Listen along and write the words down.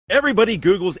Everybody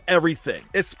Googles everything,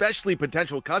 especially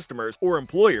potential customers or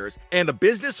employers, and a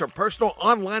business or personal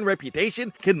online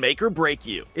reputation can make or break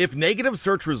you. If negative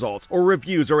search results or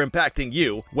reviews are impacting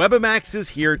you, Webamax is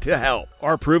here to help.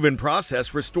 Our proven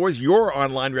process restores your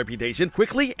online reputation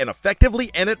quickly and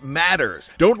effectively, and it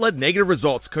matters. Don't let negative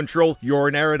results control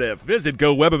your narrative. Visit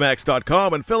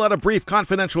GoWebamax.com and fill out a brief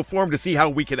confidential form to see how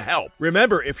we can help.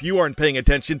 Remember, if you aren't paying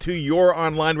attention to your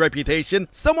online reputation,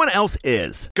 someone else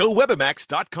is.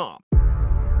 GoWebamax.com.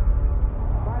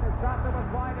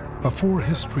 Before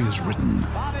history is written,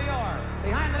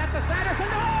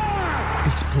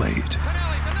 it's played.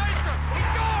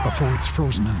 Before it's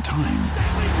frozen in time,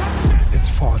 it's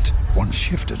fought one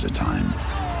shift at a time.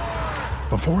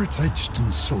 Before it's etched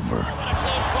in silver,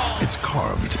 it's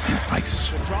carved in ice.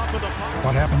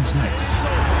 What happens next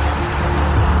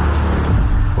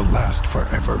will last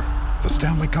forever. The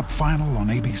Stanley Cup Final on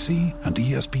ABC and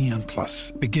ESPN Plus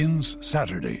begins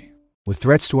Saturday. With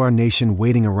threats to our nation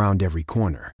waiting around every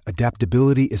corner,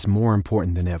 adaptability is more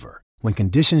important than ever. When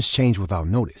conditions change without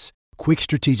notice, quick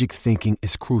strategic thinking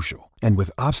is crucial. And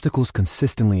with obstacles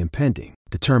consistently impending,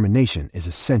 determination is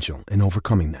essential in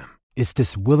overcoming them. It's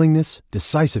this willingness,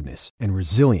 decisiveness, and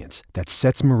resilience that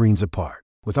sets Marines apart.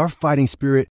 With our fighting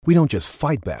spirit, we don't just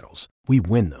fight battles, we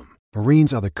win them.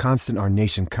 Marines are the constant our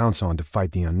nation counts on to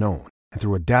fight the unknown. And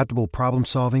through adaptable problem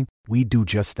solving, we do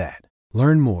just that.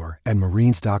 Learn more at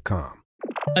marines.com.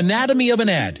 Anatomy of an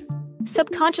ad.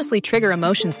 Subconsciously trigger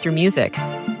emotions through music.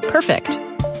 Perfect.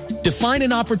 Define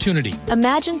an opportunity.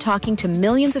 Imagine talking to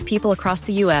millions of people across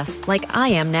the U.S. like I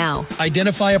am now.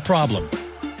 Identify a problem.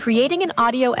 Creating an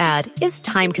audio ad is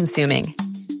time-consuming.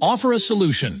 Offer a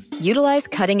solution. Utilize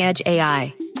cutting-edge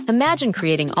AI. Imagine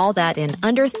creating all that in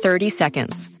under 30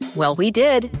 seconds. Well, we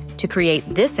did to create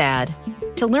this ad.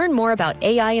 To learn more about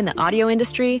AI in the audio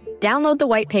industry, download the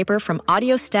white paper from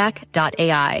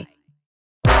audiostack.ai.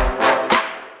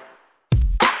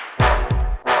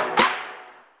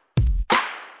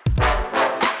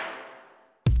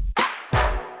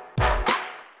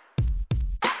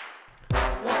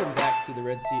 Welcome back to the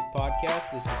Red Seat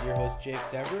Podcast. This is your host, Jake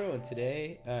Devereaux, and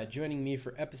today, joining me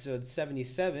for episode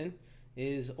 77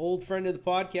 is old friend of the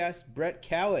podcast, Brett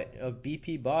Cowett of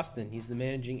BP Boston. He's the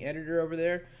managing editor over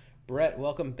there. Brett,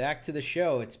 welcome back to the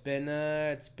show. It's been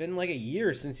like a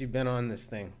year since you've been on this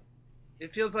thing.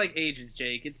 It feels like ages,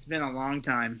 Jake. It's been a long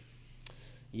time.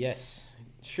 Yes,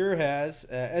 sure has.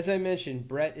 As I mentioned,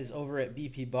 Brett is over at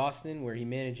BP Boston, where he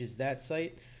manages that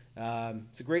site.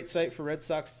 It's a great site for Red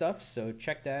Sox stuff, so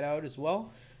check that out as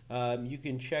well. You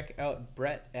can check out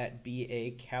Brett at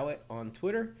BA Cowett on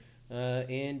Twitter.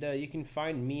 And you can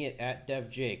find me at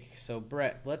DevJake. So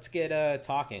Brett, let's get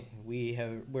talking.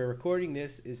 We're recording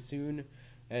this as soon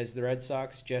as the Red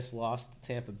Sox just lost to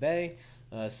Tampa Bay,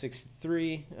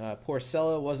 6-3.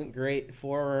 Porcello wasn't great.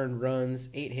 4 earned runs,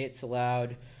 8 hits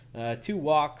allowed, 2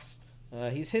 walks.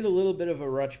 He's hit a little bit of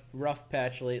a rough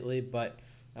patch lately, but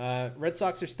Red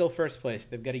Sox are still first place.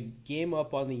 They've got a game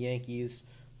up on the Yankees,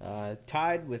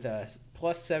 tied with a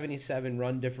plus 77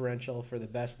 run differential for the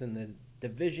best in the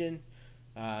division.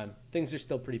 Things are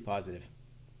still pretty positive.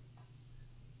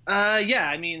 Yeah,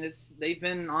 I mean, they've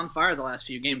been on fire the last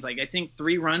few games. Like, I think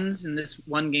 3 runs in this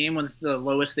one game was the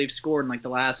lowest they've scored in like the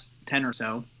last 10 or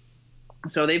so.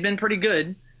 So they've been pretty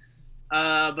good.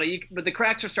 But the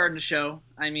cracks are starting to show.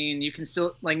 I mean, you can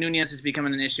still, like, Nunez is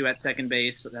becoming an issue at second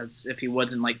base. That's if he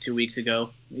wasn't like 2 weeks ago.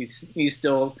 He's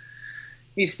still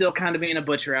kind of being a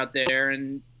butcher out there,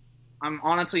 and I'm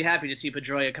honestly happy to see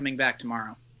Pedroia coming back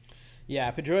tomorrow.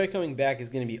 Yeah, Pedroia coming back is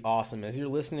going to be awesome. As you're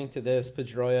listening to this,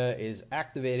 Pedroia is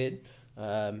activated,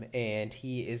 and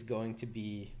he is going to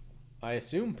be, I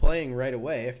assume, playing right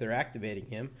away if they're activating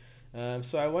him.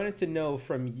 So I wanted to know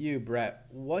from you, Brett,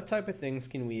 what type of things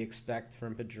can we expect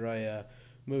from Pedroia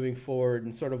moving forward,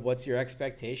 and sort of what's your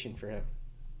expectation for him?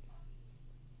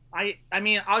 I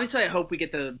mean, obviously I hope we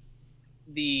get the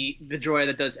Pedroia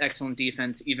that does excellent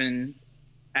defense, even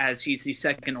as he's the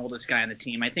second oldest guy on the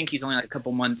team. I think he's only like a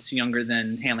couple months younger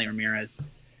than Hanley Ramirez.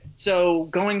 So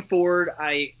going forward,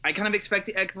 I kind of expect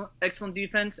the excellent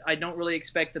defense. I don't really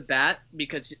expect the bat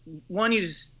because, one,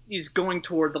 he's going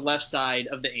toward the left side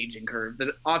of the aging curve.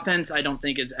 The offense, I don't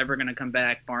think, is ever going to come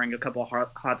back, barring a couple of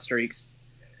hot streaks.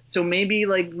 So maybe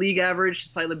like league average,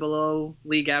 slightly below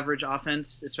league average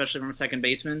offense, especially from a second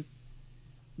baseman.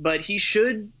 But he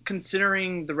should,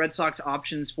 considering the Red Sox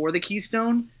options for the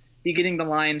Keystone, be getting the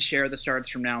lion's share of the starts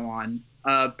from now on.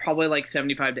 Probably like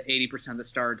 75 to 80% of the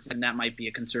starts, and that might be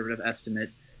a conservative estimate.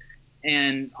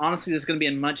 And honestly, this is going to be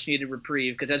a much-needed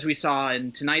reprieve because, as we saw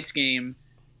in tonight's game,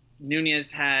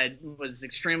 Nunez was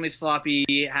extremely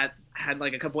sloppy, had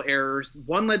like a couple errors.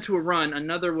 One led to a run,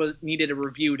 another needed a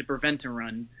review to prevent a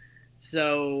run.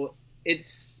 So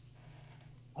it's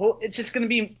just going to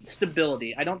be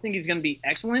stability. I don't think he's going to be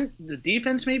excellent. The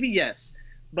defense maybe, yes,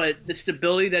 but the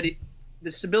stability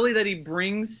that he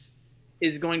brings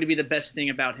is going to be the best thing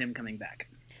about him coming back.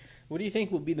 What do you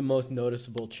think will be the most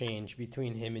noticeable change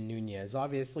between him and Nunez?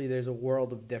 Obviously, there's a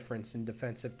world of difference in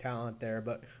defensive talent there,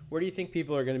 but where do you think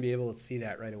people are going to be able to see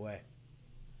that right away?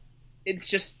 It's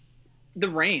just the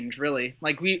range, really.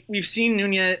 Like we've seen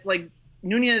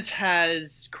Nunez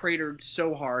has cratered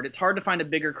so hard. It's hard to find a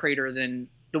bigger crater than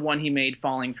the one he made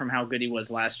falling from how good he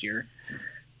was last year.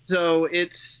 So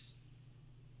it's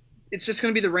just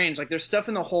going to be the range. Like, there's stuff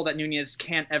in the hole that Nunez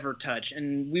can't ever touch.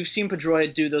 And we've seen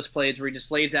Pedroia do those plays where he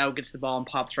just lays out, gets the ball, and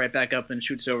pops right back up and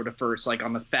shoots over to first, like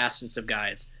on the fastest of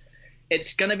guys.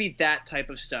 It's going to be that type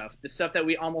of stuff, the stuff that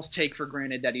we almost take for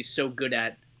granted that he's so good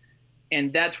at.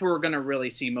 And that's where we're going to really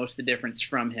see most of the difference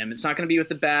from him. It's not going to be with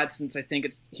the bat, since I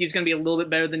think he's going to be a little bit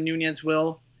better than Nunez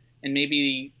will, and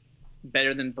maybe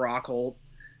better than Brock Holt.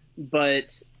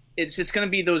 But it's just going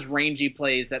to be those rangy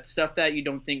plays, that stuff that you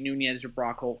don't think Nunez or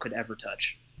Brock Holt could ever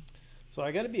touch. So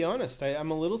I got to be honest,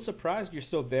 I'm a little surprised you're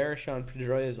so bearish on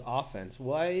Pedroia's offense.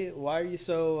 Why are you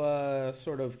so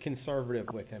sort of conservative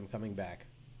with him coming back?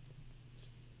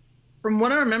 From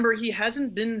what I remember, he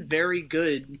hasn't been very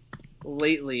good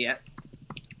lately.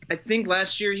 I think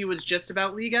last year he was just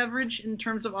about league average in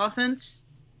terms of offense.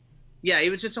 Yeah, he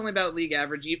was just only about league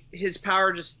average. His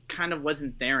power just kind of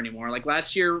wasn't there anymore. Like,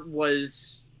 last year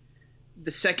was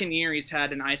the second year he's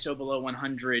had an ISO below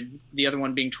 100, the other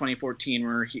one being 2014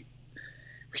 where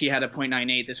he had a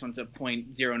 .98. This one's a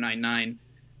 .099.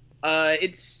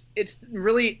 It's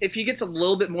really, if he gets a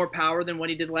little bit more power than what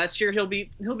he did last year, he'll be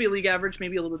league average,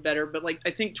 maybe a little bit better. But like,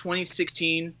 I think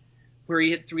 2016 where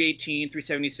he hit 318,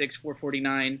 376,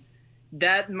 449,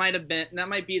 that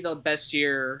might be the best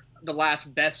year, the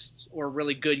last best or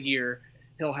really good year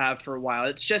he'll have for a while.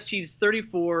 It's just he's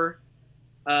 34.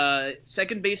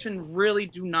 Second basemen really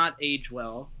do not age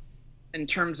well in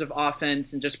terms of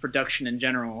offense and just production in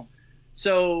general.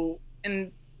 So,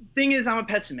 and thing is, I'm a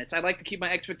pessimist. I like to keep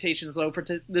my expectations low for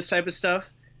this type of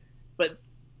stuff. But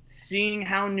seeing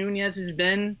how Nunez has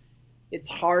been, it's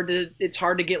hard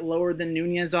to get lower than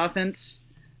Nunez offense.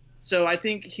 So I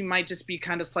think he might just be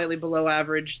kind of slightly below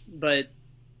average. But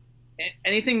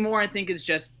anything more, I think, is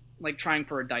just like trying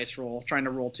for a dice roll, trying to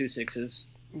roll 2 6s.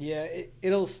 Yeah,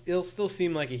 it'll still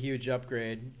seem like a huge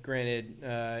upgrade. Granted,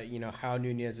 how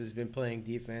Nunez has been playing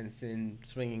defense and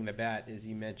swinging the bat, as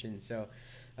you mentioned. So,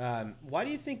 why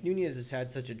do you think Nunez has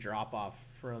had such a drop off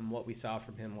from what we saw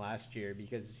from him last year?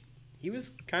 Because he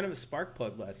was kind of a spark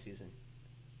plug last season.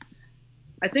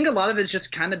 I think a lot of it's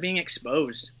just kind of being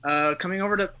exposed. Coming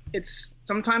over to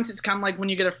sometimes it's kind of like when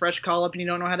you get a fresh call up and you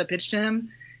don't know how to pitch to him.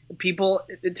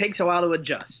 It takes a while to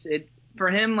adjust. For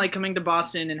him, like coming to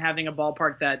Boston and having a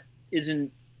ballpark that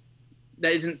isn't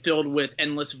filled with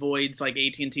endless voids like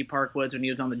AT&T Park was when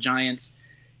he was on the Giants,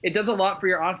 it does a lot for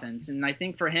your offense. And I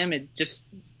think for him, it just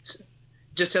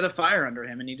set a fire under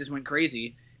him, and he just went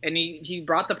crazy. And he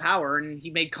brought the power, and he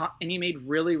made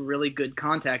really, really good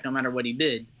contact no matter what he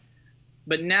did.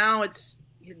 But now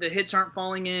the hits aren't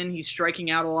falling in. He's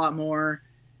striking out a lot more,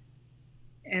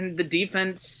 and the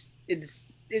defense it's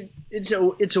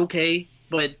okay.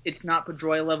 But it's not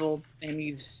Pedroia level,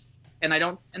 and I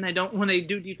don't when they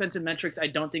do defensive metrics, I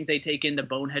don't think they take in the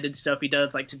boneheaded stuff he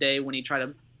does, like today when he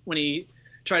tried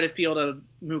to field a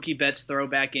Mookie Betts throw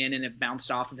back in and it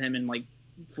bounced off of him and like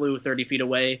flew 30 feet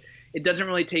away. It doesn't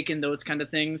really take in those kind of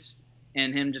things,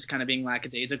 and him just kind of being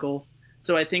lackadaisical.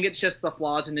 So I think it's just the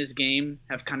flaws in his game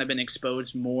have kind of been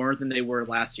exposed more than they were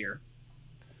last year.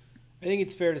 I think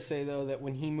it's fair to say, though, that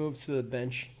when he moves to the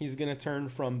bench, he's going to turn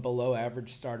from below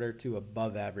average starter to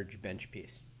above average bench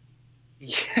piece.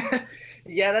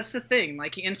 Yeah, that's the thing.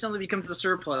 Like, he instantly becomes a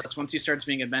surplus once he starts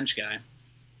being a bench guy.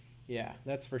 Yeah,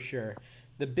 that's for sure.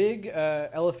 The big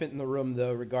elephant in the room,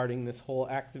 though, regarding this whole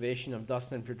activation of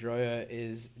Dustin Pedroia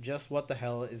is just what the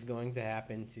hell is going to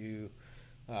happen to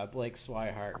Blake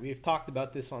Swihart. We've talked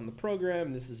about this on the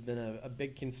program. This has been a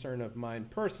big concern of mine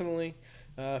personally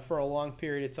for a long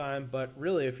period of time. But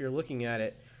really, if you're looking at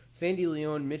it, Sandy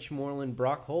Leon, Mitch Moreland,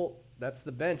 Brock Holt, that's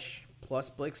the bench, plus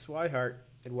Blake Swihart.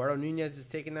 Eduardo Nunez is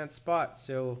taking that spot.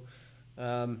 So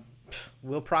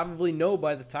we'll probably know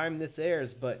by the time this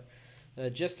airs. But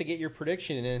just to get your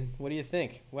prediction in, what do you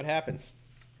think? What happens?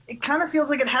 It kind of feels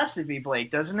like it has to be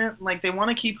Blake, doesn't it? Like, they want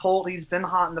to keep Holt. He's been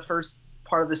hot in the first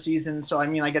part of the season, so I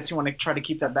mean, I guess you want to try to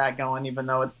keep that back going, even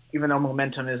though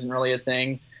momentum isn't really a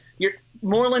thing.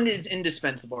 Moreland is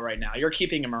indispensable right now. You're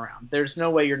keeping him around. There's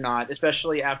no way you're not,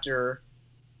 especially after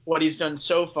what he's done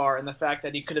so far and the fact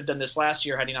that he could have done this last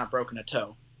year had he not broken a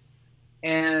toe.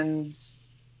 And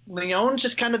Leon's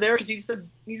just kind of there because he's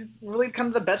really kind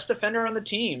of the best defender on the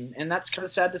team, and that's kind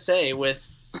of sad to say with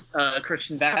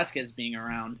Christian Vasquez being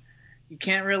around. You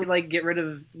can't really get rid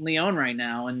of Leon right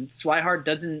now, and Swihart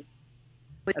doesn't.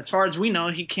 As far as we know,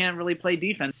 he can't really play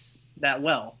defense that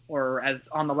well, or as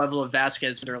on the level of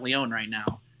Vasquez or Leon right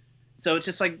now. So it's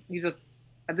just at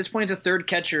this point he's a third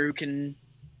catcher who can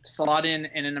slot in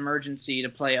an emergency to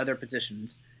play other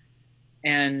positions.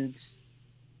 And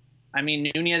I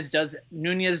mean, Nunez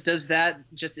does that,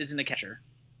 just isn't a catcher.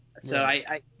 So right.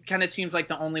 I kind of seems like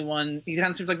the only one. He kind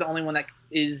of seems like the only one that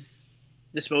is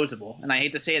disposable. And I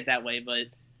hate to say it that way, but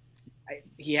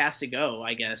he has to go,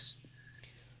 I guess.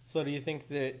 So do you think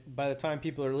that by the time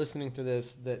people are listening to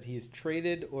this, that he's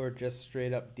traded or just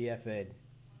straight up DFA'd?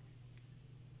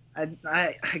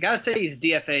 I gotta say he's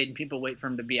DFA'd, and people wait for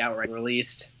him to be outright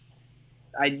released.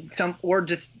 Or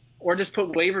just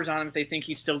put waivers on him if they think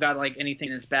he's still got anything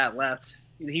in his bat left.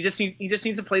 He just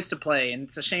needs a place to play, and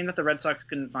it's a shame that the Red Sox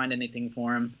couldn't find anything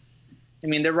for him. I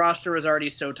mean, their roster was already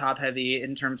so top heavy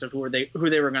in terms of who they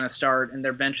were going to start, and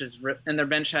their bench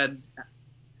had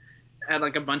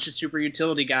a bunch of super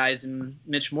utility guys and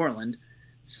Mitch Moreland.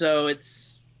 So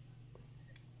it's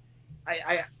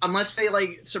unless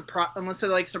they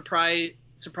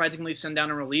surprisingly send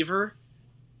down a reliever.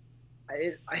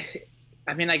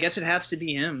 I mean, I guess it has to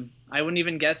be him. I wouldn't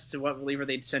even guess to what reliever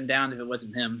they'd send down if it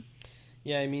wasn't him.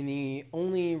 Yeah, I mean, the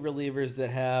only relievers that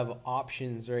have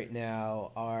options right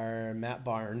now are Matt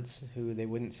Barnes, who they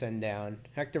wouldn't send down,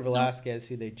 Hector Velasquez,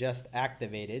 who they just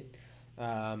activated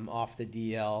off the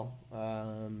DL.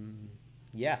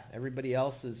 Yeah, everybody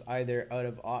else is either out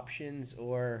of options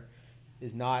or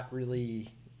is not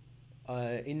really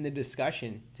in the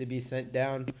discussion to be sent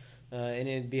down. And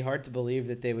it'd be hard to believe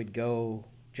that they would go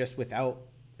just without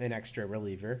an extra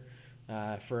reliever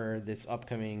for this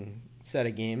upcoming set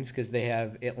of games, because they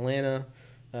have Atlanta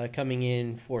coming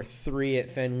in for 3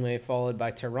 at Fenway, followed by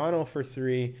Toronto for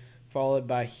 3, followed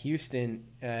by Houston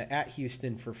at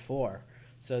Houston for 4.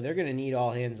 So they're going to need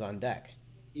all hands on deck.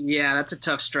 Yeah, that's a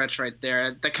tough stretch right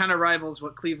there. That kind of rivals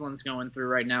what Cleveland's going through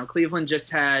right now. Cleveland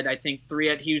just had, I think,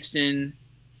 3 at Houston,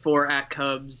 4 at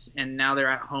Cubs, and now they're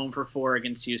at home for 4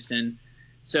 against Houston.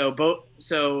 So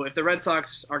if the Red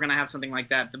Sox are going to have something like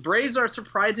that, the Braves are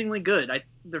surprisingly good.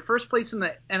 They're first place in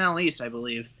the NL East, I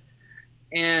believe,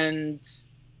 and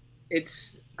it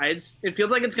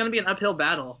feels like it's going to be an uphill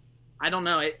battle. I don't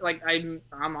know.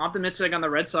 I'm optimistic on the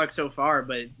Red Sox so far,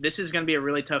 but this is going to be a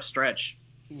really tough stretch.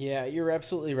 Yeah, you're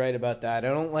absolutely right about that. I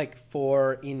don't like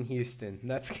 4 in Houston.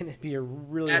 That's going to be a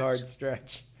really hard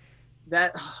stretch.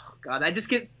 Oh God, I just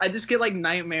get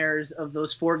nightmares of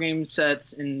those 4-game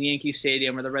sets in Yankee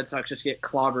Stadium where the Red Sox just get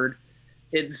clobbered.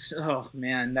 Oh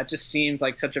man, that just seems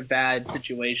like such a bad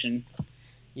situation.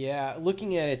 Yeah,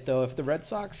 looking at it though, if the Red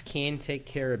Sox can take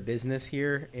care of business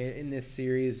here in this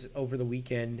series over the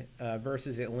weekend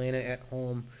versus Atlanta at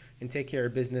home and take care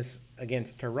of business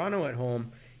against Toronto at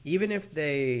home, even if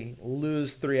they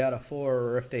lose 3 out of 4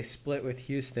 or if they split with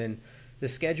Houston, the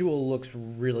schedule looks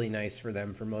really nice for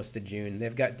them for most of June.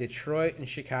 They've got Detroit and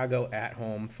Chicago at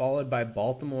home, followed by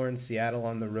Baltimore and Seattle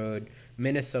on the road,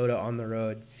 Minnesota on the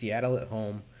road, Seattle at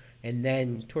home, and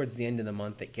then towards the end of the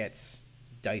month it gets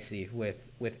dicey with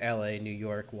LA, New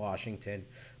York, Washington.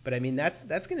 But I mean that's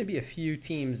going to be a few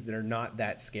teams that are not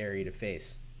that scary to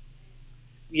face.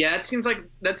 Yeah, it seems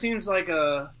like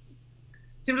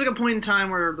a point in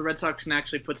time where the Red Sox can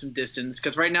actually put some distance,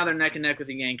 because right now they're neck and neck with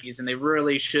the Yankees, and they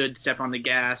really should step on the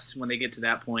gas when they get to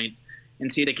that point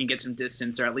and see if they can get some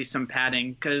distance or at least some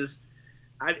padding, because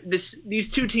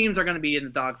these two teams are going to be in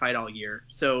the dogfight all year,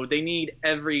 so they need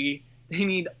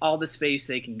all the space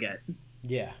they can get.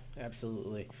 Yeah,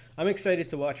 absolutely. I'm excited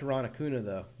to watch Ron Acuna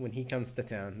though when he comes to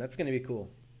town. That's going to be cool.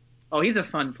 Oh, he's a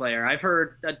fun player. I've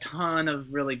heard a ton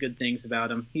of really good things about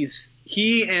him.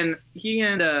 He and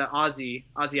Ozzy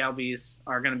Albies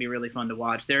are going to be really fun to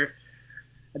watch. I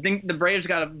think the Braves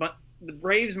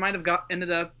might have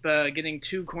ended up getting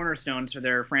 2 cornerstones for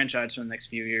their franchise for the next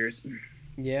few years.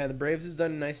 Yeah, the Braves have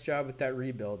done a nice job with that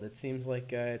rebuild. It seems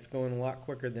like it's going a lot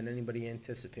quicker than anybody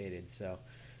anticipated. So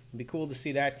it'd be cool to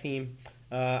see that team.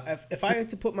 If I had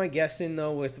to put my guess in,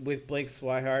 though, with Blake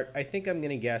Swihart, I think I'm going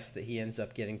to guess that he ends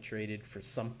up getting traded for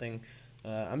something.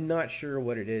 I'm not sure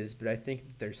what it is, but I think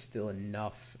that there's still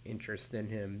enough interest in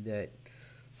him that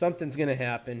something's going to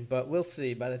happen. But we'll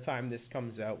see. By the time this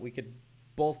comes out, we could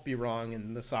both be wrong,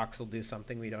 and the Sox will do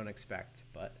something we don't expect.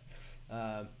 But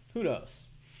who knows?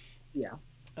 Yeah.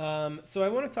 So I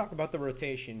want to talk about the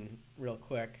rotation real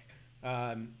quick.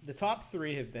 The top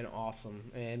three have been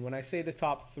awesome, and when I say the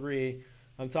top three,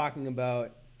 I'm talking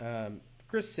about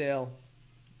Chris Sale,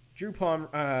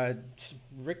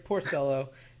 Rick Porcello,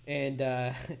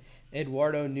 and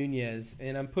Eduardo Nunez.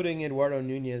 And I'm putting Eduardo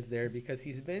Nunez there because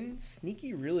he's been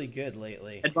sneaky really good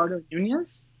lately. Eduardo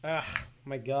Nunez?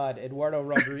 My God, Eduardo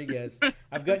Rodriguez.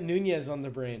 I've got Nunez on the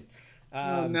brain.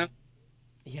 Oh, no.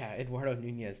 Yeah, Eduardo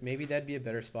Nunez. Maybe that'd be a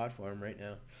better spot for him right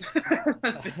now.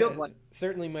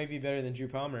 Certainly might be better than Drew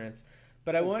Pomerantz.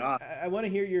 But I want to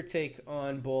hear your take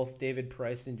on both David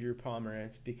Price and Drew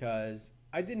Pomerantz, because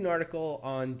I did an article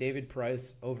on David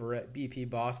Price over at BP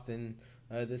Boston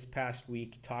this past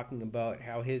week talking about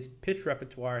how his pitch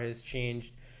repertoire has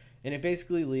changed, and it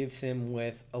basically leaves him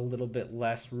with a little bit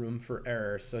less room for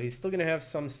error. So he's still going to have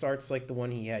some starts like the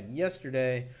one he had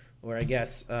yesterday, or I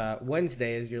guess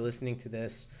Wednesday as you're listening to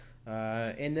this,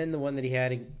 and then the one that he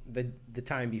had the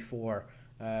time before,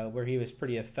 where he was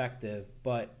pretty effective.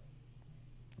 But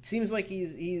it seems like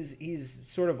he's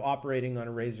sort of operating on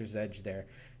a razor's edge there.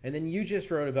 And then you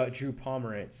just wrote about Drew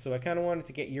Pomerantz, so I kind of wanted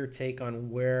to get your take on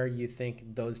where you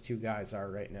think those two guys are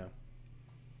right now.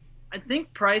 I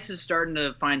think Price is starting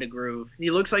to find a groove. He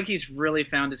looks like he's really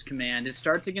found his command. His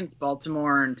starts against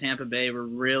Baltimore and Tampa Bay were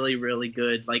really, really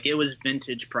good. Like, it was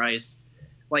vintage Price.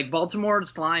 Like,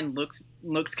 Baltimore's line looks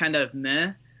kind of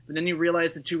meh, but then you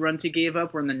realize the 2 runs he gave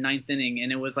up were in the 9th inning,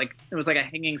 and it was like a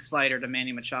hanging slider to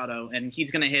Manny Machado, and he's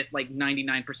going to hit like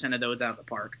 99% of those out of the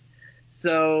park.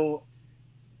 So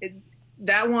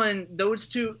those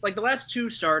two, like the last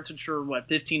 2 starts, which are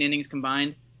 15 innings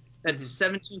combined. That's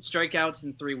 17 strikeouts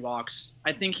and 3 walks.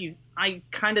 I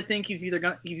kind of think he's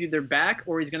either back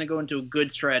or he's going to go into a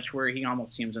good stretch where he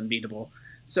almost seems unbeatable.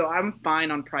 So I'm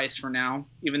fine on Price for now,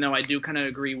 even though I do kind of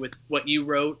agree with what you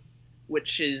wrote,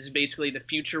 which is basically the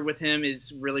future with him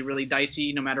is really, really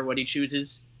dicey no matter what he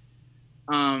chooses.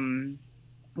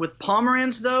 With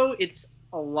Pomerantz, though, it's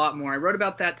a lot more. I wrote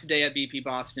about that today at BP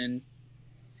Boston,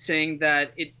 saying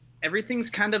that everything's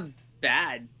kind of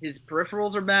bad. His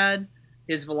peripherals are bad.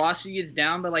 His velocity is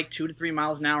down by like 2 to 3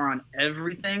 miles an hour on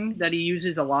everything that he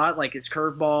uses a lot, like his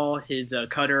curveball, his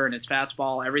cutter, and his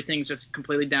fastball. Everything's just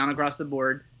completely down across the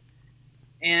board.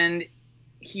 And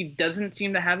he doesn't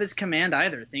seem to have his command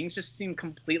either. Things just seem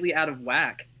completely out of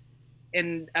whack.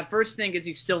 And at first think is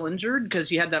he still injured because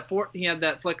he had that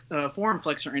forearm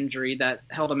flexor injury that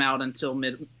held him out until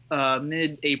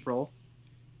mid-April.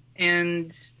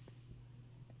 And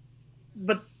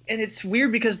it's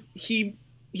weird because he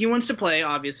wants to play,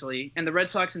 obviously, and the Red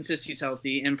Sox insist he's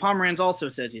healthy, and Pomerantz also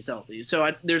says he's healthy. So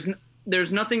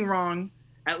there's nothing wrong,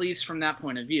 at least from that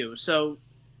point of view. So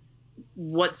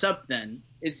what's up then?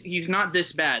 He's not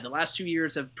this bad. The last 2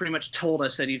 years have pretty much told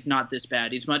us that he's not this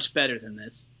bad. He's much better than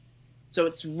this. So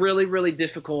it's really, really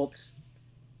difficult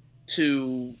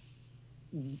to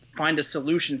find a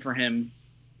solution for him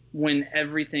when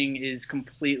everything is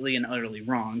completely and utterly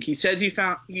wrong. He says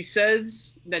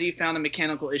that he found a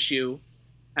mechanical issue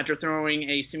after throwing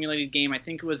a simulated game. I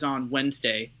think it was on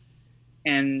Wednesday,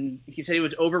 and he said he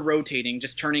was over rotating,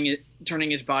 just turning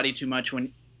his body too much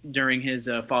during his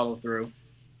follow through.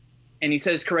 And he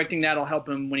says correcting that'll help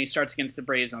him when he starts against the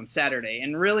Braves on Saturday.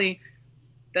 And really,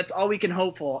 that's all we can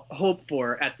hope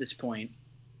for at this point,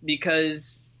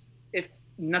 because if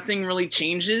nothing really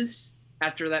changes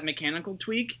after that mechanical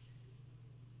tweak,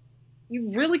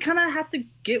 you really kind of have to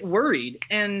get worried.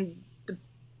 And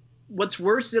what's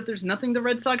worse is that there's nothing the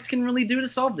Red Sox can really do to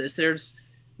solve this. Their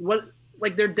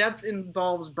depth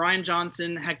involves Brian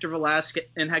Johnson, Hector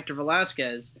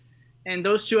Velasquez, and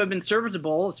those two have been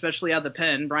serviceable, especially out of the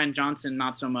pen. Brian Johnson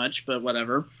not so much, but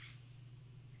whatever.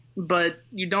 But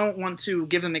you don't want to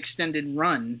give them extended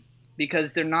run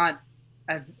because they're not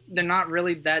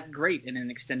really that great in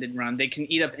an extended run. They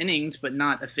can eat up innings, but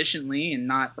not efficiently, and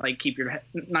not keep your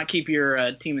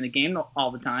team in the game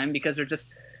all the time, because they're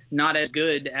just not as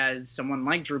good as someone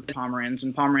like Drew Pomerantz,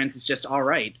 and Pomerantz is just all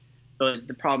right. But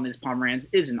the problem is Pomerantz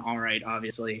isn't all right,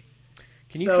 obviously.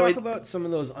 Can you talk about some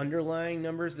of those underlying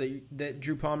numbers that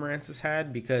Drew Pomerantz has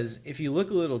had? Because if you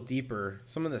look a little deeper,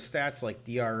 some of the stats like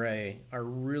DRA are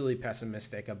really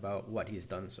pessimistic about what he's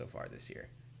done so far this year.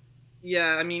 Yeah,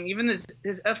 I mean, even his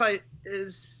FIP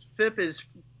is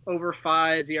over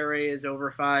 5, DRA is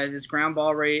over 5. His ground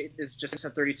ball rate is just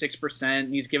at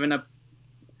 36%. He's given up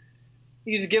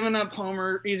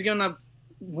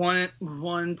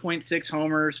 1.6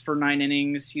 homers per 9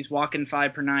 innings. He's walking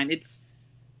 5 per 9.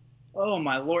 Oh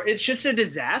my Lord, it's just a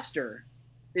disaster.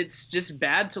 It's just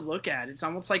bad to look at. It's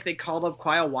almost like they called up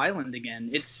Kyle Weiland again.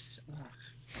 You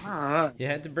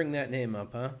had to bring that name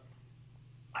up, huh?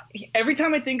 every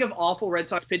time I think of awful Red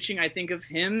Sox pitching, I think of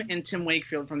him and Tim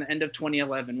Wakefield from the end of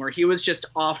 2011, where he was just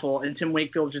awful and Tim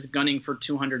Wakefield was just gunning for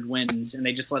 200 wins, and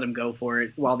they just let him go for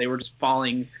it while they were just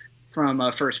falling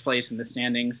from first place in the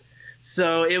standings.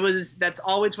 So that's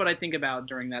always what I think about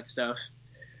during that stuff.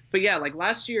 But yeah, like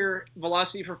last year,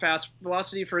 velocity for his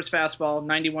fastball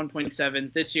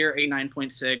 91.7. This year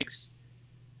 89.6.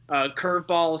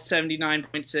 Curveball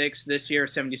 79.6. This year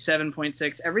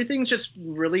 77.6. Everything's just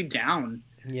really down.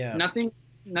 Yeah.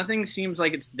 Nothing seems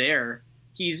like it's there.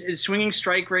 His swinging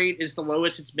strike rate is the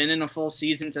lowest it's been in a full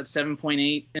season. It's at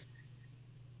 7.8.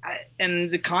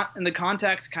 And the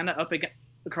contact's kind of up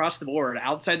across the board.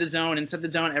 Outside the zone, inside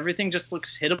the zone, everything just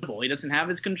looks hittable. He doesn't have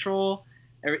his control.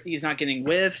 He's not getting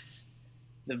whiffs.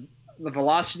 The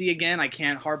velocity, again, I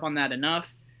can't harp on that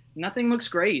enough. Nothing looks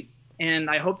great. And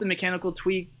I hope the mechanical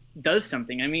tweak does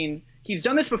something. I mean, he's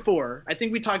done this before. I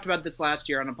think we talked about this last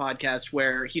year on a podcast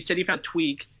where he said he found a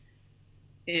tweak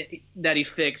that he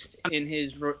fixed in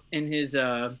his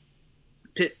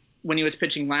pit when he was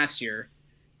pitching last year.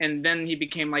 And then he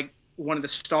became like one of the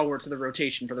stalwarts of the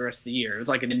rotation for the rest of the year. It was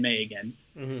like in May again.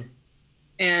 Mm-hmm.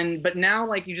 But now,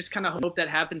 like, you just kind of hope that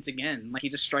happens again. Like, he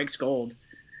just strikes gold,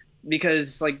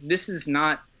 because like this is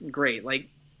not great. Like,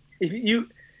 if you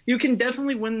can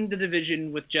definitely win the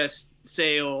division with just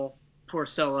Sale,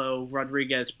 Porcello,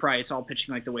 Rodriguez, Price all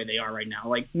pitching like the way they are right now.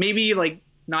 Like, maybe like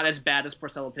not as bad as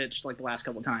Porcello pitched like the last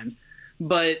couple of times,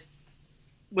 but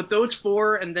with those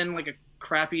four and then like a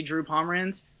crappy Drew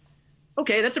Pomeranz,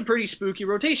 okay, that's a pretty spooky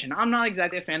rotation. I'm not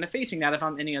exactly a fan of facing that if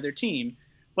I'm any other team.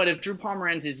 But if Drew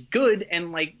Pomeranz is good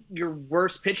and like your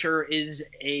worst pitcher is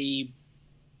a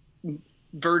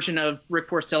version of Rick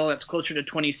Porcello that's closer to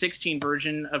 2016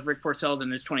 version of Rick Porcello than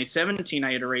his 2017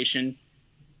 iteration,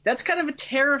 that's kind of a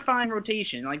terrifying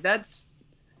rotation. Like that's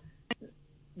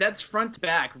front to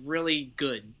back really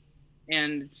good,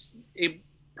 and it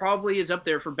probably is up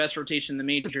there for best rotation in the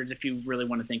majors if you really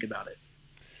want to think about it.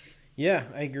 Yeah,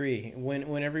 I agree.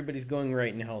 When everybody's going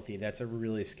right and healthy, that's a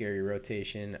really scary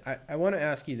rotation. I want to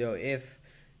ask you, though, if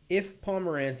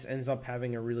Pomeranz ends up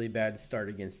having a really bad start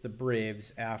against the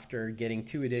Braves after getting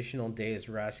 2 additional days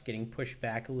rest, getting pushed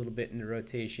back a little bit in the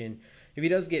rotation, if he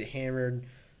does get hammered,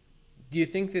 do you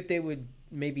think that they would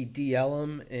maybe DL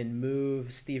him and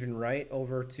move Stephen Wright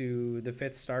over to the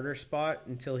 5th starter spot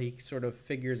until he sort of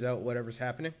figures out whatever's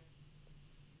happening?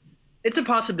 It's a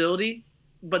possibility.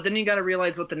 But then you got to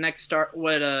realize what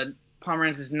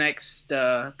Pomeranz's next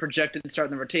projected start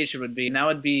in the rotation would be, and that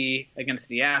would be against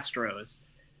the Astros.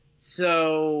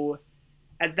 So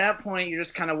at that point, you're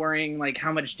just kind of worrying like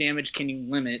how much damage can you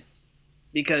limit,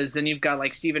 because then you've got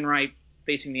like Stephen Wright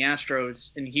facing the Astros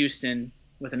in Houston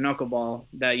with a knuckleball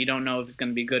that you don't know if it's going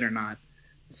to be good or not.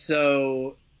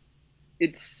 So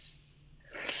it's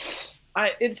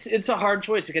a hard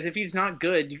choice, because if he's not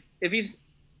good,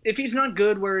 if he's not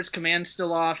good where his command's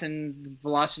still off and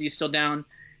velocity's still down,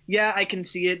 yeah, I can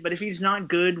see it. But if he's not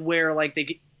good where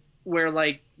the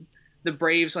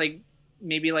Braves like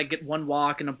maybe like get 1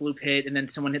 walk and a bloop hit and then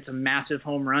someone hits a massive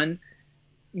home run,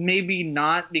 maybe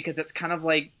not, because that's kind of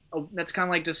like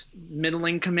just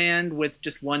middling command with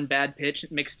just 1 bad pitch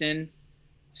mixed in.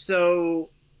 So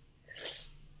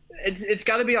it's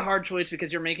got to be a hard choice,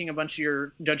 because you're making a bunch of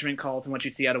your judgment calls on what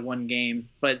you see out of 1 game.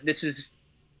 But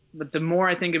the more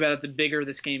I think about it, the bigger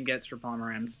this game gets for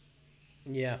Pomeranz.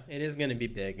 Yeah, it is going to be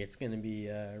big. It's going to be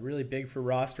really big for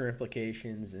roster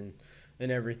implications and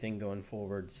everything going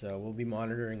forward. So we'll be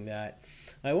monitoring that.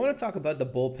 I want to talk about the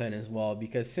bullpen as well,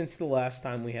 because since the last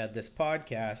time we had this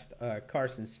podcast,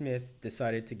 Carson Smith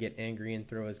decided to get angry and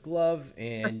throw his glove,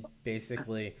 and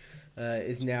basically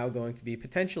is now going to be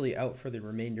potentially out for the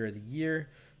remainder of the year.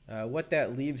 What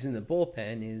that leaves in the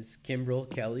bullpen is Kimbrel,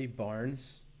 Kelly,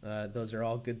 Barnes. Those are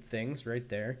all good things right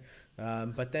there.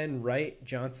 But then Wright,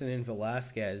 Johnson, and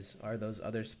Velasquez are those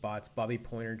other spots. Bobby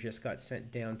Pointer just got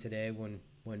sent down today when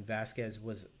Velasquez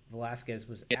was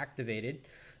activated.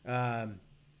 I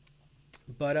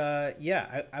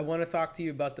want to talk to you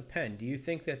about the pen. Do you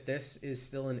think that this is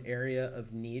still an area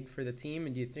of need for the team,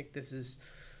 and do you think this is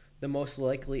the most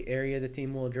likely area the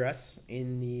team will address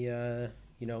in the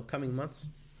coming months?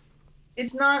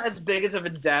 It's not as big as of a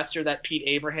disaster that Pete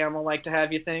Abraham will like to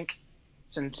have you think,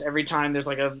 since every time there's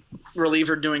like a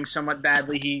reliever doing somewhat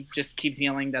badly, he just keeps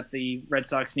yelling that the Red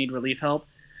Sox need relief help.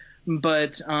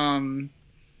 But I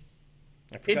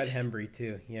forgot Hembree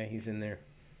too. Yeah, he's in there.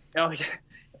 Oh yeah.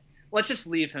 Let's just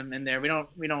leave him in there. I don't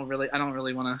really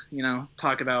want to,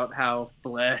 talk about how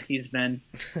bleh he's been.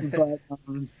 But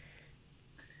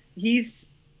it's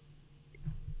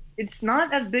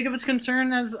not as big of a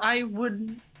concern as I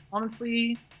would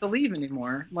honestly believe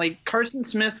anymore. Like, Carson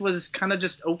Smith was kind of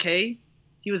just okay.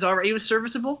 He was alright. He was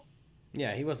serviceable.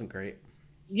 Yeah, he wasn't great.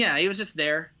 Yeah, he was just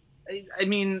there. I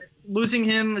mean, losing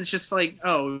him is just like,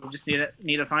 oh, we just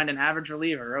need to find an average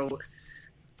reliever.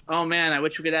 Oh man, I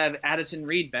wish we could have Addison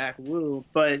Reed back. Woo.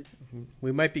 But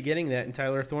we might be getting that in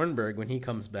Tyler Thornburg when he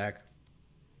comes back.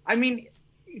 I mean,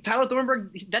 Tyler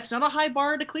Thornburg, that's not a high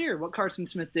bar to clear, what Carson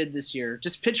Smith did this year.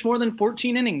 Just pitch more than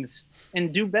 14 innings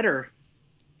and do better.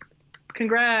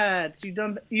 Congrats.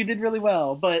 You did really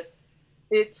well. But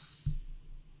he's,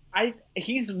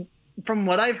 from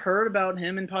what I've heard about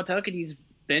him in Pawtucket, he's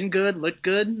been good, looked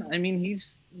good. I mean,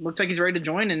 looks like he's ready to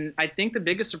join, and I think the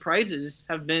biggest surprises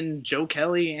have been Joe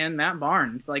Kelly and Matt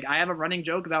Barnes. Like, I have a running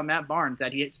joke about Matt Barnes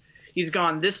that he's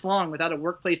gone this long without a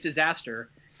workplace disaster,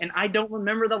 and I don't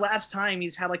remember the last time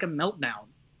he's had like a meltdown.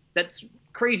 That's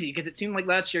crazy because it seemed like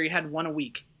last year he had one a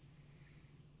week.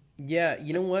 Yeah,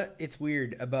 you know what? It's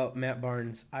weird about Matt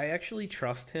Barnes. I actually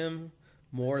trust him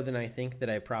more than I think that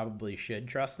I probably should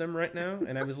trust him right now.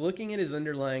 And I was looking at his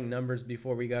underlying numbers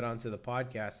before we got onto the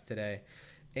podcast today.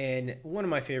 And one of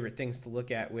my favorite things to look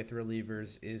at with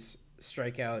relievers is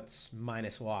strikeouts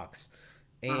minus walks.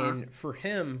 And for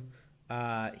him,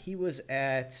 he was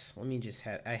at,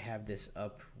 I have this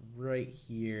up right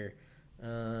here.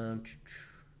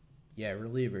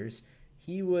 Relievers.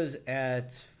 He was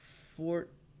at 20%.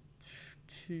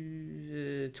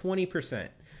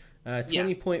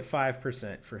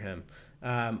 20.5% for him,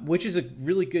 which is a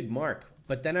really good mark.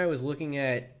 But then I was looking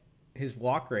at his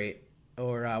walk rate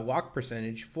or walk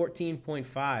percentage,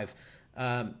 14.5.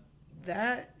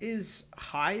 That is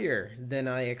higher than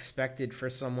I expected for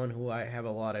someone who I have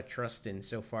a lot of trust in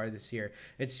so far this year.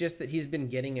 It's just that he's been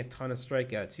getting a ton of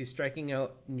strikeouts. He's striking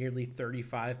out nearly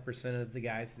 35% of the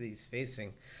guys that he's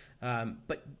facing.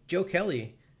 But Joe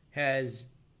Kelly has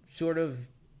sort of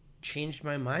changed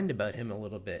my mind about him a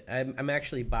little bit. I'm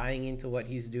actually buying into what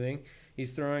he's doing.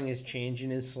 He's throwing his change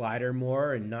in his slider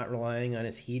more and not relying on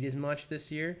his heat as much this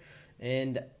year.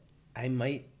 And I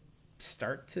might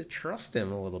start to trust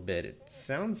him a little bit. It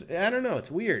sounds, I don't know, it's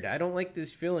weird. I don't like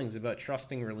these feelings about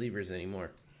trusting relievers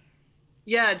anymore.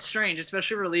 Yeah, it's strange,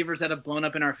 especially relievers that have blown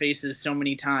up in our faces so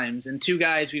many times. And two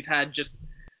guys we've had just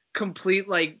complete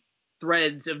like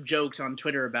threads of jokes on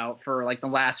Twitter about for like the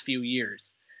last few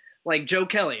years. Like Joe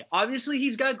Kelly, obviously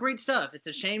he's got great stuff. It's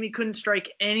a shame he couldn't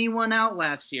strike anyone out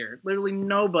last year. Literally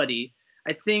nobody.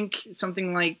 I think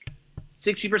something like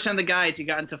 60% of the guys he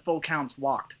got into full counts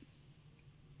walked.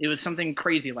 It was something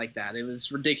crazy like that. It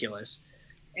was ridiculous.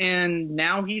 And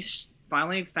now he's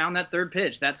finally found that third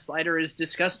pitch. That slider is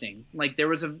disgusting. Like there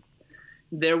was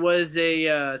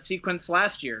a sequence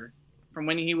last year from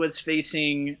when he was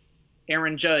facing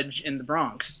Aaron Judge in the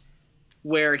Bronx,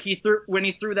 where he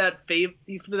threw that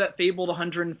fabled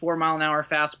 104 mile an hour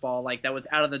fastball like that was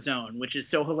out of the zone, which is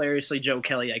so hilariously Joe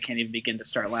Kelly I can't even begin to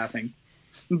start laughing.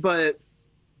 But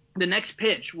the next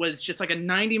pitch was just like a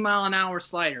 90 mile an hour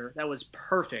slider that was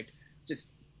perfect.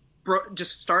 Just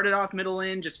started off middle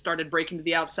in, just started breaking to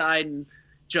the outside, and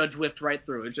Judge whiffed right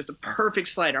through. It was just a perfect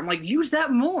slider. I'm like, use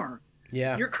that more.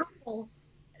 Yeah. Your curveball,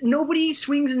 nobody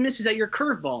swings and misses at your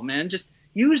curveball, man. Just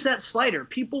use that slider.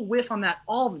 People whiff on that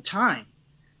all the time.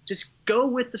 Just go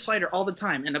with the slider all the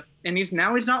time. And he's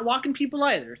not walking people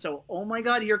either. So, oh my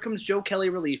God, here comes Joe Kelly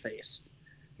relief ace.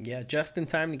 Yeah, just in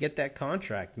time to get that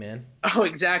contract, man. Oh,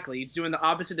 exactly. He's doing the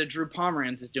opposite of Drew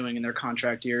Pomeranz is doing in their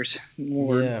contract years.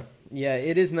 Lord. Yeah,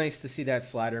 it is nice to see that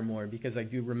slider more because I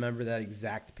do remember that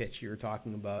exact pitch you were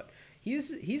talking about.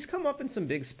 He's come up in some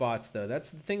big spots, though.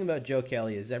 That's the thing about Joe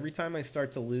Kelly is every time I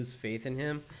start to lose faith in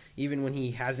him, even when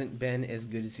he hasn't been as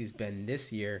good as he's been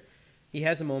this year, he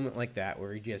has a moment like that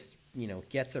where he just,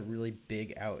 gets a really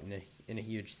big out in a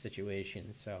huge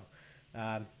situation. So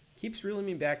keeps reeling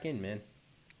me back in, man.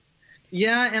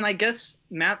 Yeah, and I guess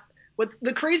what's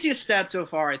the craziest stat so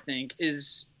far, I think,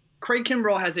 is Craig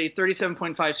Kimbrell has a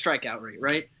 37.5 strikeout rate,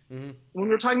 right? Mm-hmm. When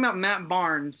we're talking about Matt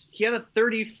Barnes, he had a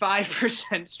 35%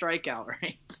 strikeout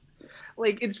rate.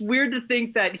 Like, it's weird to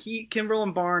think that Kimbrell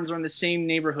and Barnes are in the same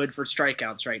neighborhood for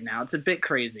strikeouts right now. It's a bit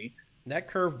crazy. That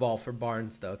curveball for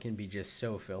Barnes, though, can be just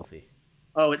so filthy.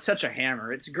 Oh, it's such a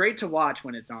hammer. It's great to watch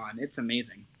when it's on. It's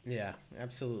amazing. Yeah,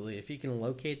 absolutely. If he can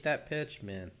locate that pitch,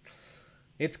 man.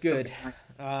 It's good.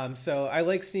 So I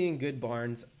like seeing good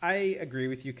Barnes. I agree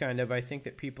with you kind of. I think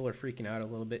that people are freaking out a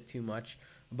little bit too much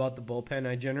about the bullpen.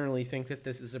 I generally think that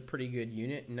this is a pretty good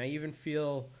unit, and I even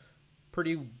feel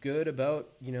pretty good about,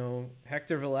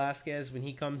 Hector Velasquez when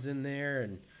he comes in there,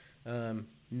 and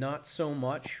not so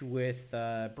much with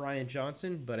Brian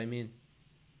Johnson. But, I mean,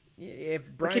 if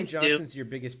Brian Johnson's your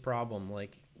biggest problem,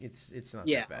 like, it's not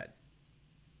that bad.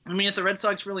 I mean, if the Red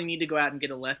Sox really need to go out and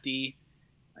get a lefty,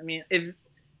 I mean, if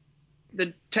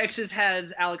the Texas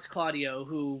has Alex Claudio,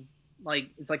 who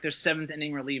is like their 7th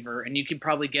inning reliever, and you could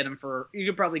probably get him for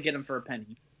a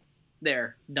penny.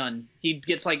 There, done. He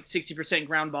gets like 60%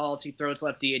 ground balls. He throws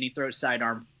lefty and he throws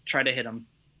sidearm. Try to hit him.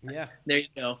 Yeah. There you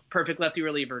go. Perfect lefty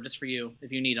reliever just for you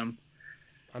if you need him.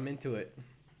 I'm into it.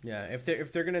 Yeah, if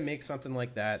they're gonna make something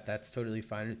like that, that's totally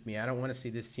fine with me. I don't want to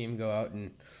see this team go out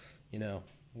and,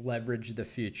 leverage the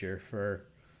future for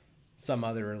some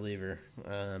other reliever.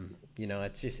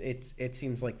 It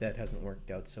seems like that hasn't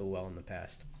worked out so well in the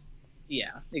past.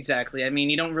 Yeah, exactly. I mean,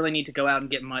 you don't really need to go out and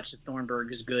get much.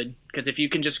 Thornburg is good because if you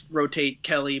can just rotate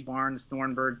Kelly, Barnes,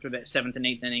 Thornburg through that 7th and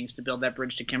 8th innings to build that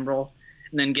bridge to Kimbrel,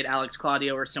 and then get Alex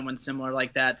Claudio or someone similar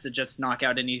like that to just knock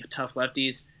out any tough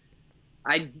lefties,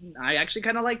 I actually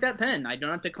kind of like that pen. I don't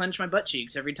have to clench my butt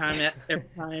cheeks every time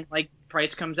like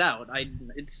Price comes out.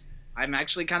 I'm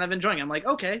actually kind of enjoying it. I'm like,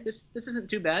 okay, this isn't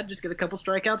too bad. Just get a couple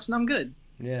strikeouts and I'm good.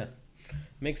 Yeah,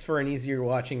 makes for an easier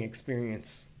watching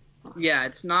experience. Yeah,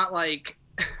 it's not like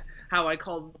how I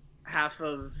called half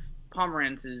of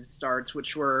Pomeranz's starts,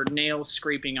 which were nails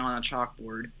scraping on a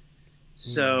chalkboard.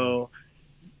 So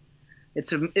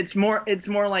it's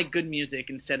more like good music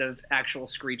instead of actual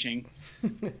screeching.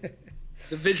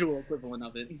 The visual equivalent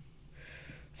of it.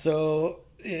 So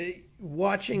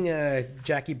watching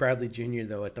Jackie Bradley Jr.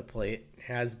 though at the plate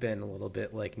has been a little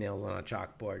bit like nails on a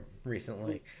chalkboard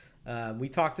recently. We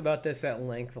talked about this at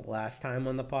length last time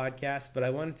on the podcast, but I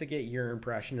wanted to get your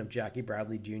impression of Jackie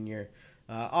Bradley Jr.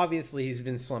 Obviously, he's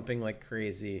been slumping like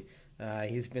crazy.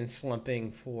 He's been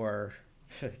slumping for,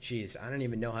 I don't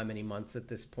even know how many months at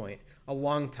this point. A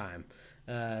long time,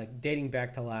 dating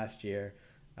back to last year.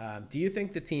 Do you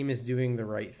think the team is doing the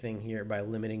right thing here by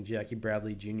limiting Jackie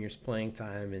Bradley Jr.'s playing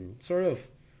time, and sort of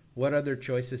what other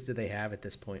choices do they have at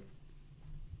this point?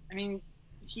 I mean,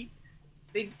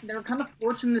 they're kind of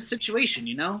forcing this situation,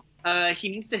 he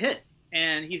needs to hit,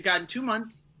 and he's gotten 2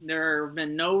 months. There have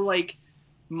been no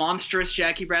monstrous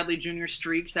Jackie Bradley Jr.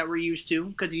 streaks that we're used to,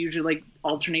 because he usually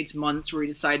alternates months where he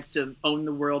decides to own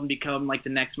the world and become the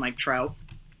next Mike Trout.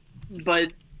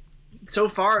 But so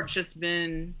far it's just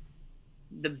been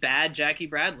the bad Jackie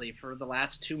Bradley for the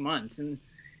last 2 months. And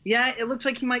yeah, it looks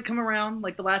like he might come around.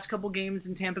 The last couple games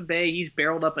in Tampa Bay, he's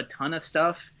barreled up a ton of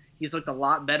stuff. He's looked a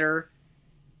lot better.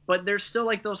 But there's still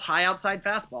those high outside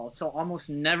fastballs, so almost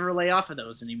never lay off of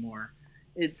those anymore.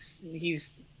 He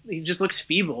just looks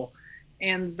feeble.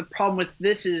 And the problem with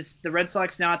this is the Red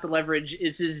Sox now at the leverage.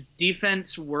 Is his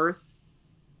defense worth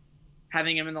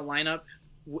having him in the lineup?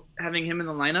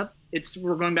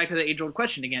 We're going back to the age-old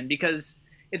question again, because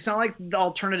it's not like the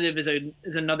alternative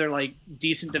is another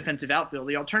decent defensive outfield.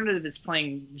 The alternative is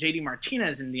playing JD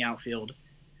Martinez in the outfield,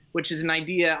 which is an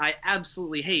idea I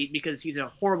absolutely hate because he's a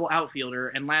horrible outfielder,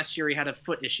 and last year he had a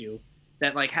foot issue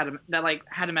that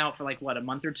had him out for a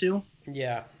month or two.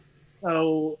 Yeah.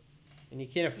 So. And you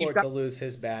can't afford to lose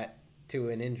his bat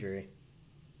to an injury.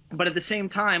 But at the same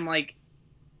time,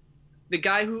 the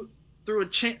guy who through a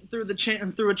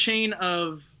chain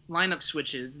of lineup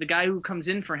switches, the guy who comes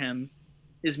in for him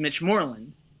is Mitch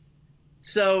Moreland.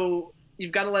 So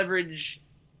you've got to leverage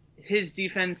his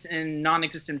defense and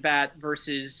non-existent bat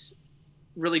versus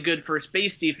really good first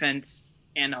base defense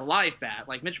and a live bat.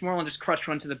 Mitch Moreland just crushed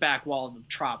one to the back wall of the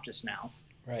Trop just now.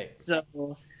 Right.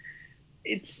 So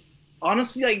it's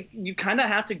honestly you kind of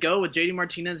have to go with JD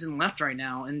Martinez in left right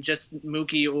now and just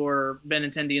Mookie or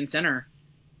Benintendi in center.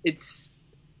 It's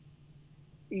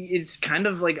kind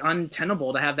of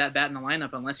untenable to have that bat in the lineup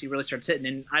unless he really starts hitting.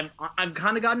 And I've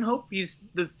kind of gotten hope.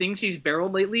 The things he's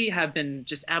barreled lately have been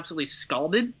just absolutely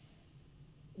scalded.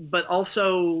 But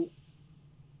also,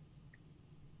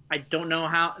 I don't know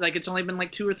how. It's only been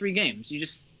 2 or 3 games.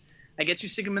 I guess you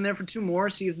stick him in there for 2 more,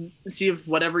 see if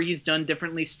whatever he's done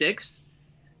differently sticks.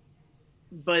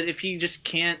 But if he just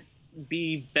can't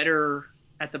be better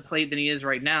at the plate than he is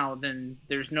right now, then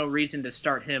there's no reason to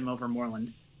start him over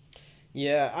Moreland.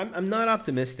 Yeah, I'm not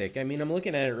optimistic. I mean, I'm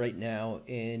looking at it right now,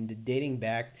 and dating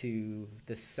back to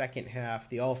the second half,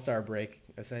 the All-Star break,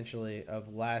 essentially,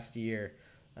 of last year,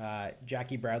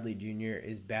 Jackie Bradley Jr.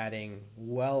 is batting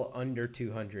well under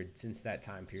 200 since that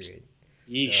time period.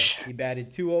 Yeesh. So he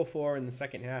batted 204 in the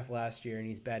second half last year, and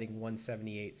he's batting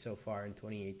 178 so far in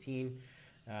 2018.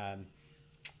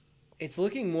 It's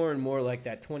looking more and more like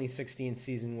that 2016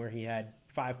 season where he had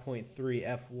 5.3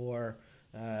 F-WAR,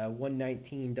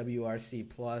 119 WRC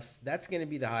plus. That's going to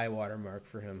be the high water mark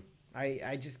for him.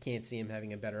 I just can't see him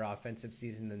having a better offensive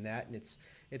season than that, and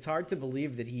it's hard to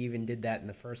believe that he even did that in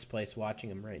the first place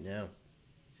watching him right now.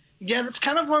 Yeah, that's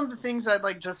kind of one of the things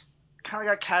I'd just kind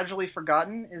of got casually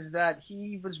forgotten is that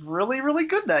he was really, really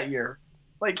good that year.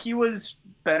 Like, he was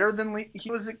better than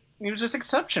he was just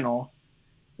exceptional.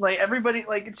 Like, everybody,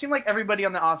 like, it seemed like everybody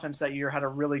on the offense that year had a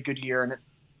really good year,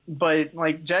 but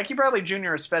like Jackie Bradley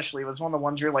Jr. especially was one of the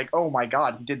ones you're like, oh my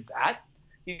God, he did that?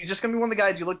 He's just gonna be one of the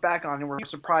guys you look back on and we're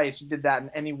surprised he did that in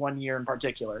any one year in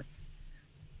particular.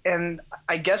 And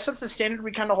I guess that's the standard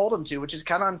we kind of hold him to, which is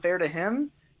kind of unfair to him.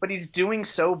 But he's doing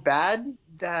so bad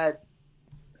that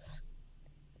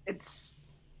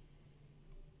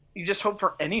you just hope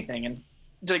for anything, and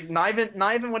like not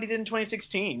even what he did in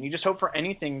 2016. You just hope for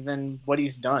anything than what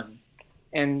he's done,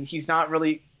 and he's not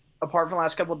really, apart from the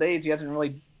last couple of days, he hasn't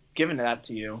really given that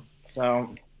to you.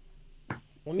 So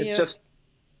let me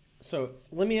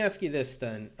ask you this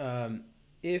then: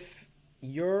 if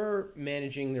you're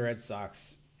managing the Red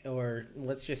Sox, or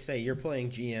let's just say you're playing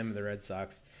GM of the Red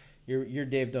Sox, you're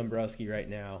Dave Dombrowski right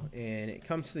now, and it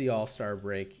comes to the All-Star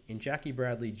break, and Jackie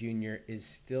Bradley Jr. is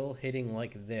still hitting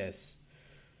like this,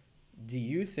 do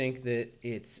you think that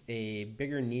it's a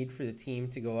bigger need for the team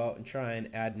to go out and try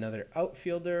and add another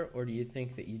outfielder, or do you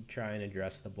think that you'd try and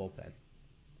address the bullpen?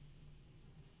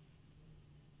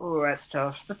 Oh, that's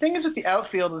tough. The thing is with the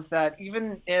outfield is that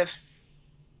even if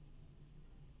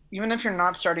you're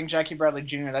not starting Jackie Bradley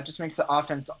Jr., that just makes the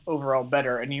offense overall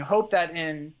better. And you hope that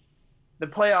in the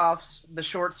playoffs, the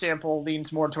short sample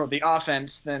leans more toward the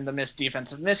offense than the missed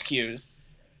defensive miscues.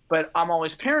 But I'm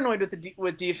always paranoid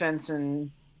with defense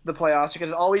in the playoffs because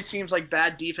it always seems like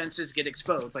bad defenses get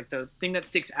exposed. Like, the thing that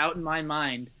sticks out in my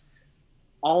mind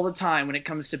all the time when it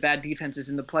comes to bad defenses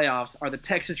in the playoffs are the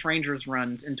Texas Rangers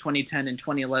runs in 2010 and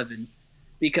 2011.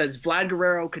 Because Vlad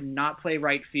Guerrero could not play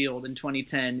right field in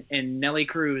 2010, and Nelly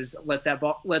Cruz let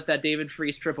that David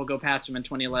Freese triple go past him in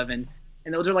 2011.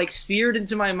 And those are like seared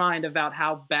into my mind about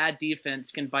how bad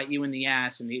defense can bite you in the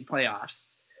ass in the playoffs.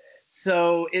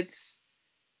 So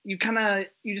you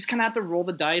just kind of have to roll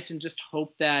the dice and just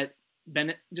hope that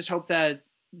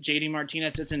JD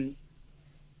Martinez doesn't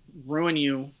ruin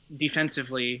you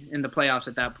defensively in the playoffs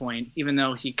at that point, even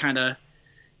though he kind of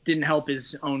didn't help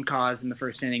his own cause in the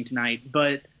first inning tonight.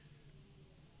 But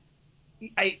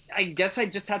I guess I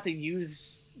just have to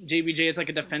use JBJ as like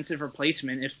a defensive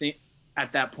replacement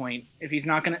at that point.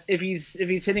 If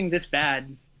he's hitting this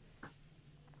bad,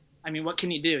 I mean, what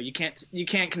can you do? You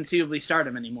can't conceivably start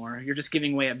him anymore. You're just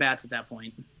giving away at bats at that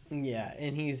point. Yeah,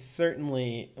 and he's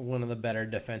certainly one of the better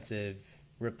defensive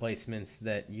replacements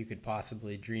that you could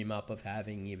possibly dream up of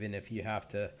having, even if you have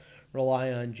to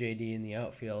rely on JD in the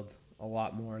outfield a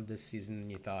lot more this season than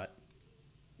you thought.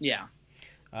 Yeah.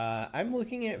 I'm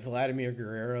looking at Vladimir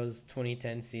Guerrero's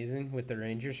 2010 season with the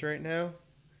Rangers right now.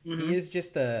 Mm-hmm. He is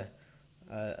just a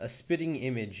spitting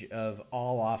image of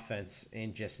all offense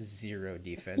and just zero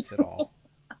defense at all.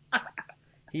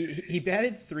 He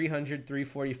batted .300,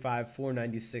 .345,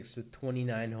 .496 with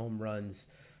 29 home runs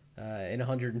in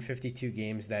 152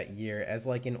 games that year as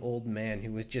like an old man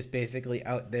who was just basically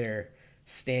out there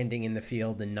standing in the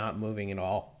field and not moving at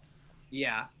all.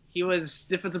 Yeah, he was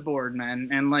stiff as a board,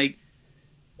 man. And like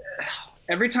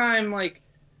every time like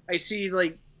I see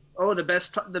like, oh, the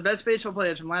best baseball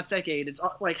players from last decade, it's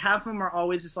like half of them are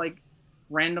always just like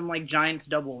random like Giants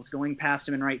doubles going past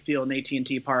him in right field in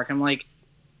AT&T Park. I'm like,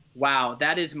 wow,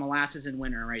 that is molasses in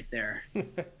winter right there.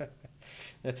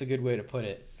 That's a good way to put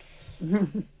it.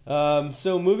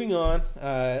 So moving on,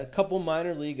 a couple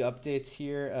minor league updates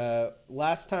here.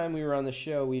 Last time we were on the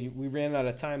show, we ran out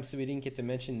of time, so we didn't get to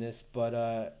mention this,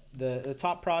 but the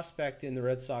top prospect in the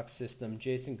Red Sox system,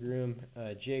 Jason Groom,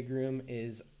 Jay Groom,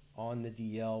 is on the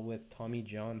DL with Tommy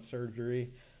John surgery.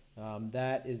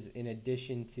 That is in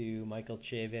addition to Michael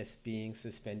Chavis being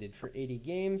suspended for 80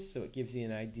 games, so it gives you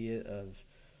an idea of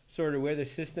sort of where the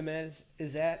system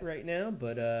is at right now.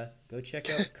 But go check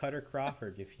out Cutter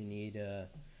Crawford if you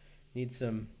need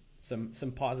some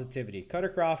positivity. Cutter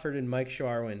Crawford and Mike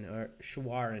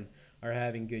Shawaryn are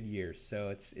having good years, so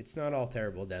it's not all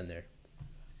terrible down there.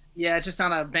 Yeah, it's just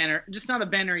not a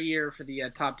banner year for the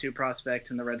top two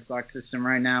prospects in the Red Sox system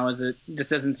right now, as it just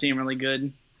doesn't seem really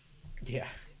good. Yeah,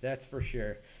 that's for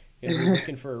sure. We're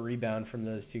looking for a rebound from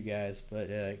those two guys, but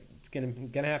it's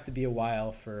gonna have to be a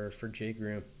while for Jay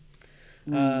Groom.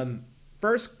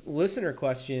 First listener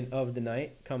question of the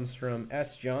night comes from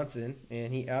S. Johnson,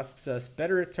 and he asks us,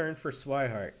 better return for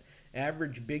Swihart,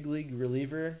 average big league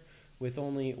reliever with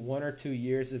only 1 or 2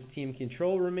 years of team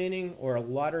control remaining, or a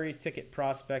lottery ticket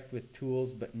prospect with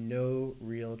tools but no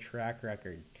real track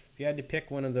record? If you had to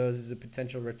pick one of those as a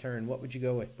potential return, what would you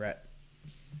go with, Brett?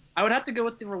 I would have to go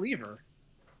with the reliever.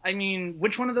 I mean,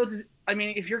 which one of those I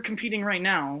mean, if you're competing right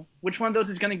now, which one of those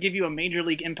is going to give you a major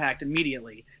league impact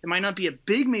immediately? It might not be a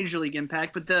big major league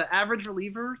impact, but the average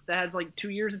reliever that has like 2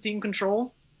 years of team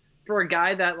control for a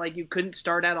guy that like you couldn't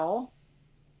start at all,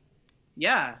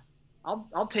 yeah,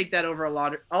 I'll take that over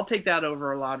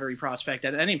a lottery prospect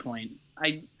at any point.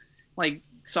 I like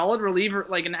solid reliever,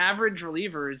 like an average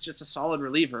reliever is just a solid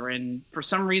reliever, and for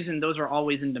some reason those are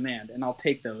always in demand, and I'll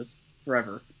take those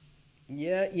forever.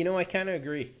 Yeah, I kind of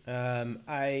agree.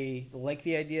 I like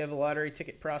the idea of a lottery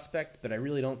ticket prospect, but I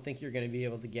really don't think you're going to be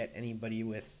able to get anybody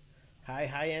with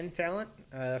high-end talent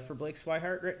for Blake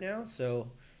Swihart right now.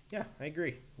 So, yeah, I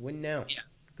agree. Win now. Yeah.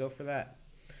 Go for that.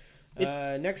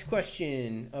 Next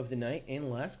question of the night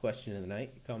and last question of the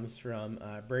night comes from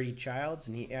Brady Childs,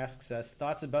 and he asks us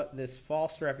thoughts about this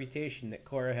false reputation that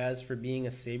Cora has for being a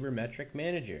sabermetric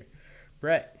manager.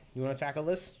 Brett, you want to tackle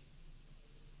this?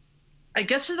 I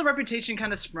guess the reputation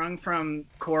kind of sprung from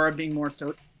Cora being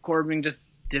just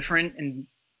different and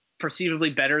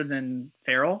perceivably better than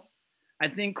Farrell. I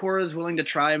think Cora is willing to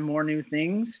try more new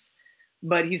things,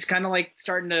 but he's kind of like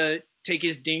starting to take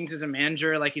his dings as a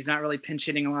manager. Like he's not really pinch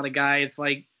hitting a lot of guys.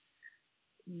 Like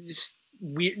just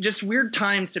weird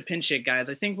times to pinch hit guys.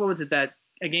 I think what was it, that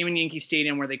a game in Yankee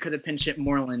Stadium where they could have pinch hit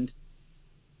Moreland,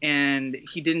 and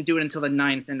he didn't do it until the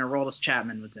 9th, and Aroldis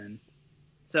Chapman was in.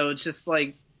 So it's just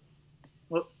like,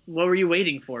 what were you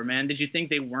waiting for, man? Did you think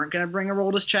they weren't going to bring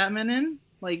Aroldis Chapman in,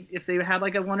 like if they had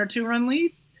like a 1 or 2 run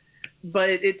lead?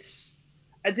 But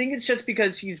I think it's just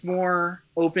because he's more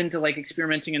open to like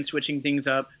experimenting and switching things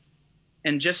up,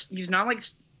 and just he's not like,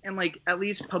 and like at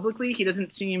least publicly he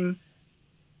doesn't seem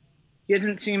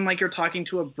like you're talking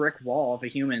to a brick wall of a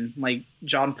human like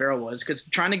John Farrell was. Because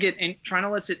trying to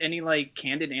elicit any like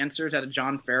candid answers out of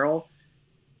John Farrell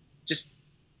just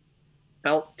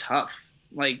felt tough.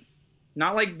 Like,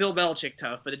 not like Bill Belichick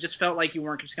tough, but it just felt like you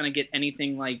weren't just going to get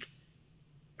anything like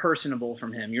personable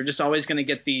from him. You're just always going to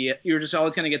get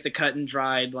the cut and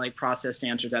dried, like processed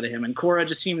answers out of him. And Cora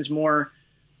just seems more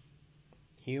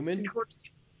human.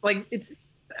 Like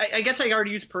I guess I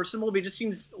already used personable, but he just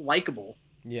seems likable.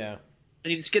 Yeah.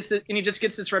 And he just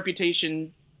gets this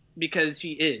reputation because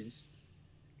he is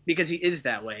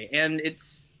that way. And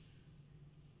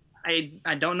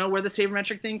I don't know where the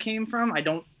sabermetric thing came from.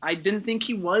 I didn't think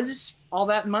he was all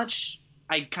that much.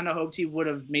 I kind of hoped he would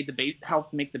have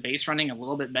helped make the base running a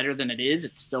little bit better than it is.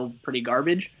 It's still pretty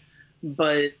garbage,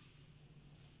 but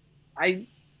I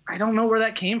don't know where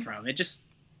that came from. I just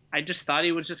thought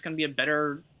he was just going to be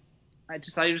better. I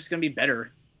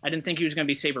didn't think he was going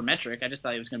to be sabermetric. I just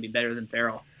thought he was going to be better than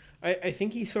Farrell. I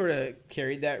think he sort of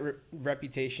carried that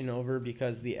reputation over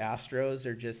because the Astros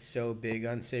are just so big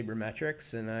on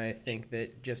sabermetrics, and I think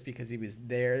that just because he was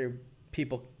there,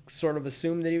 people sort of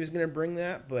assumed that he was going to bring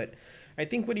that. But I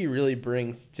think what he really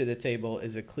brings to the table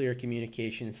is a clear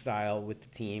communication style with the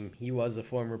team. He was a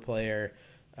former player.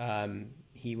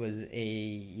 He was a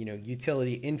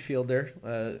utility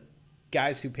infielder.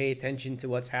 Guys who pay attention to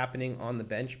what's happening on the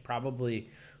bench probably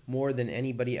more than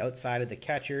anybody outside of the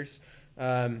catchers.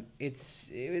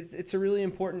 It's a really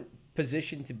important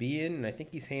position to be in, and I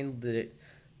think he's handled it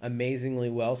amazingly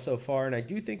well so far. And I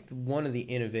do think one of the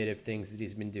innovative things that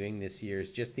he's been doing this year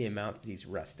is just the amount that he's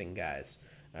resting guys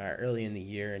early in the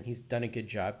year, and he's done a good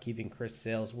job keeping Chris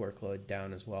Sale's workload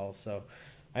down as well. So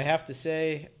I have to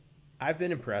say, I've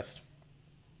been impressed.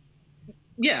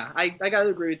 Yeah, I gotta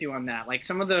agree with you on that. Like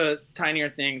some of the tinier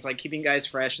things, like keeping guys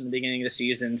fresh in the beginning of the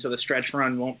season, so the stretch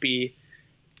run won't be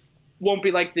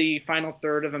like the final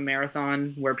third of a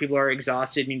marathon where people are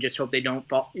exhausted and you just hope they don't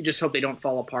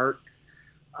fall apart.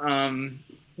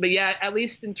 But yeah, at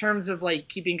least in terms of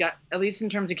keeping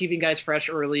guys fresh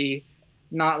early,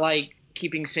 not like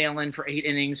keeping Sale in for 8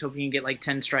 innings, hoping you can get like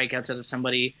 10 strikeouts out of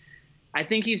somebody. I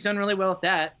think he's done really well with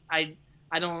that.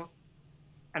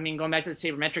 Going back to the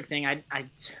sabermetric thing, I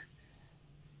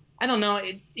don't know.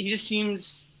 He just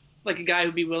seems like a guy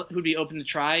who'd be open to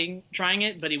trying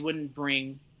it, but he wouldn't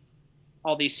bring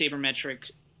all these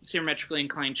sabermetrically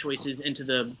inclined choices into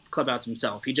the clubhouse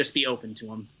himself. He'd just be open to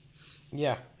them.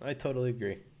 Yeah, I totally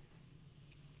agree.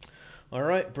 All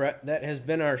right, Brett, that has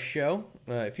been our show.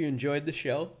 If you enjoyed the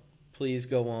show, please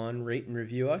go on, rate and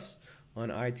review us on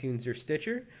iTunes or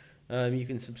Stitcher. You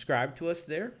can subscribe to us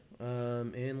there,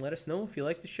 and let us know if you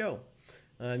like the show.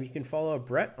 You can follow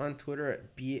Brett on Twitter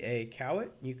at BACowit.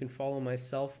 You can follow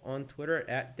myself on Twitter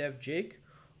at DevJake.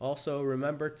 Also,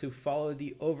 remember to follow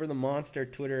the Over the Monster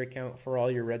Twitter account for all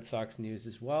your Red Sox news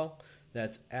as well.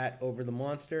 That's at Over the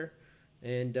Monster.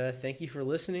 And thank you for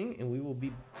listening, and we will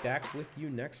be back with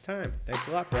you next time. Thanks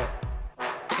a lot, Brett.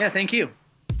 Yeah, thank you.